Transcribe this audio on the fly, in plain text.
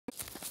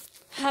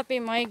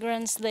Happy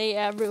Migrants Day,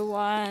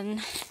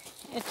 everyone.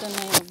 Ito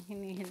na yung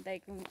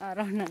hinihintay kong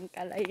araw ng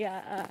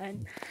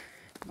kalayaan.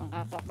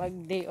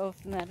 Makakapag-day off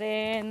na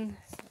rin.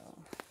 So,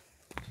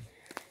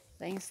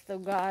 thanks to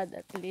God,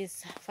 at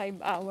least 5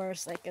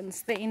 hours I can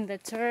stay in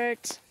the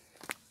church.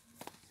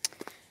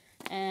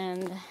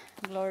 And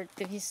glory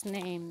to His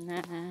name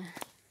na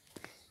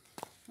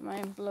my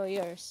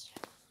employers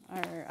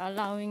are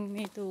allowing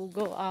me to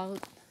go out,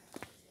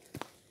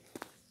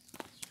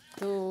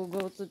 to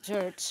go to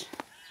church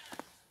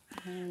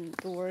and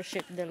to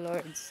worship the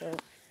Lord. So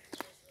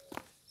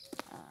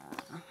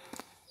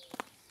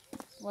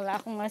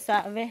wala akong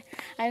masabi.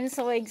 I'm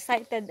so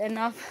excited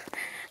enough.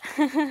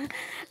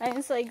 I'm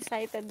so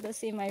excited to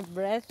see my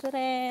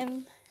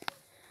brethren.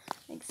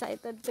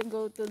 Excited to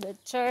go to the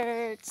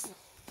church.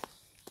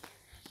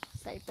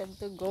 Excited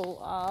to go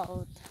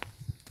out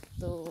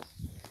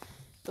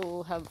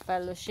to have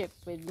fellowship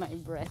with my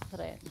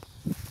brethren.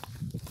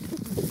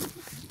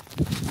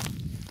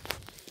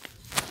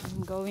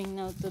 I'm going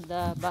now to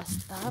the bus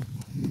stop.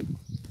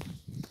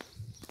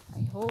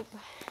 I hope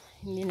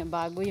hindi na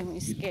bago yung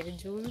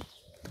schedule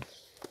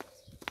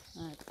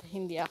at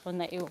hindi ako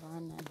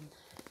naiwanan.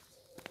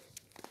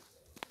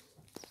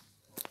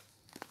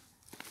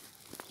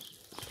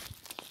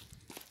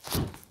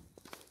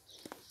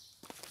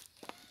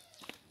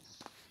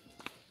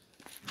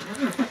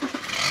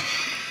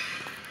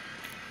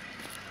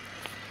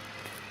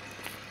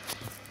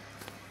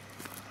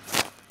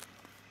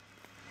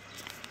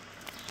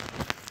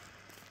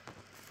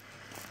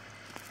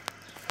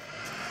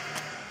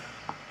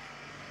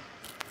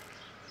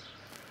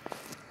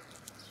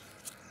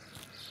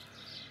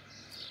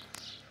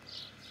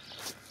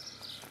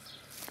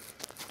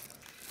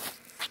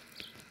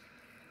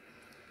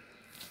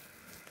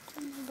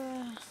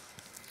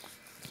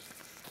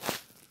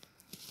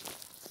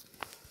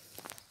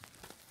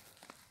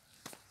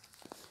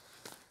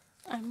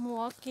 I'm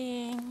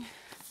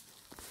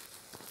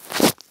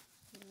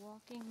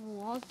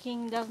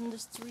walking down the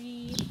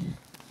street.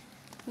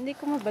 Hindi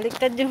ko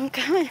mabaliktad yung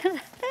camera.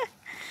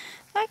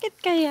 Bakit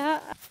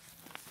kaya?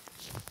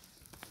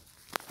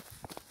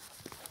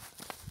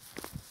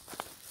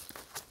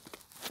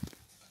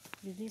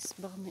 Bilis,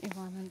 baka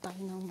maiwanan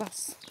tayo ng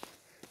bus.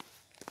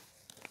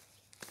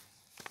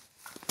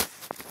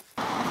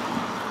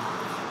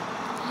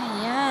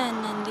 Ayan,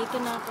 nandito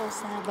na ako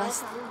sa bus.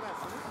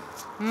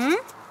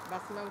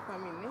 Bus lang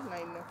kami, 9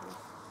 na po.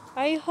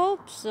 I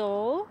hope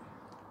so.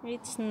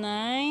 It's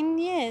 9.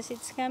 Yes,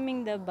 it's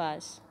coming the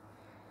bus.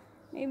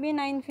 Maybe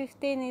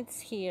 9:15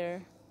 it's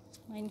here.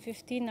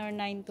 9:15 or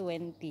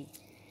 9:20.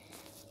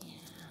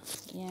 Yeah.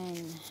 Yan.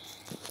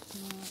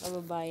 Mga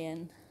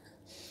kababayan.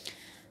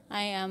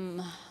 I am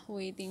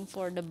waiting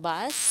for the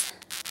bus.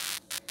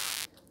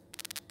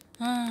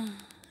 And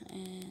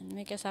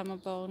may kasama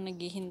pa akong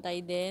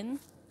naghihintay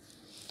din.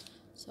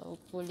 So,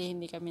 hopefully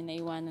hindi kami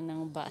naiwanan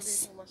ng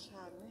bus.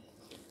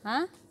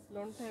 Huh?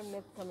 Long time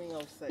not coming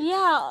outside.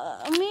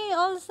 Yeah, me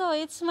also.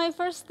 It's my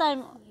first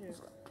time.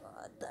 Yes.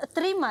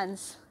 3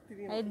 months.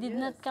 I did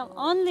not come. So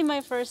Only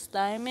my first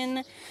time.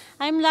 And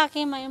I'm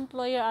lucky my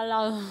employer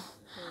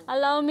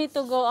allow me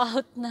to go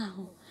out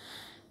now.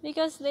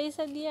 Because they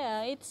said,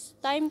 yeah, it's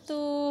time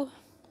to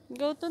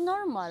go to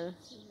normal.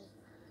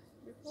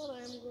 before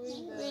I am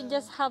going We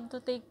just have to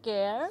take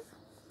care.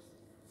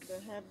 they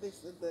have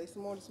this the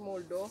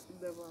small dog,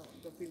 the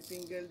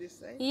Philippine girl this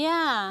side.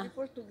 Yeah.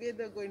 Before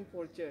together going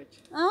for church.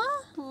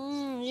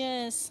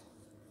 Yes.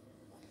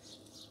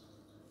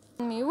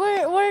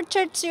 Where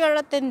church you are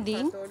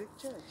attending? Catholic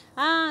church.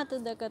 To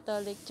the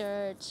Catholic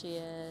Church,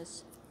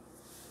 yes.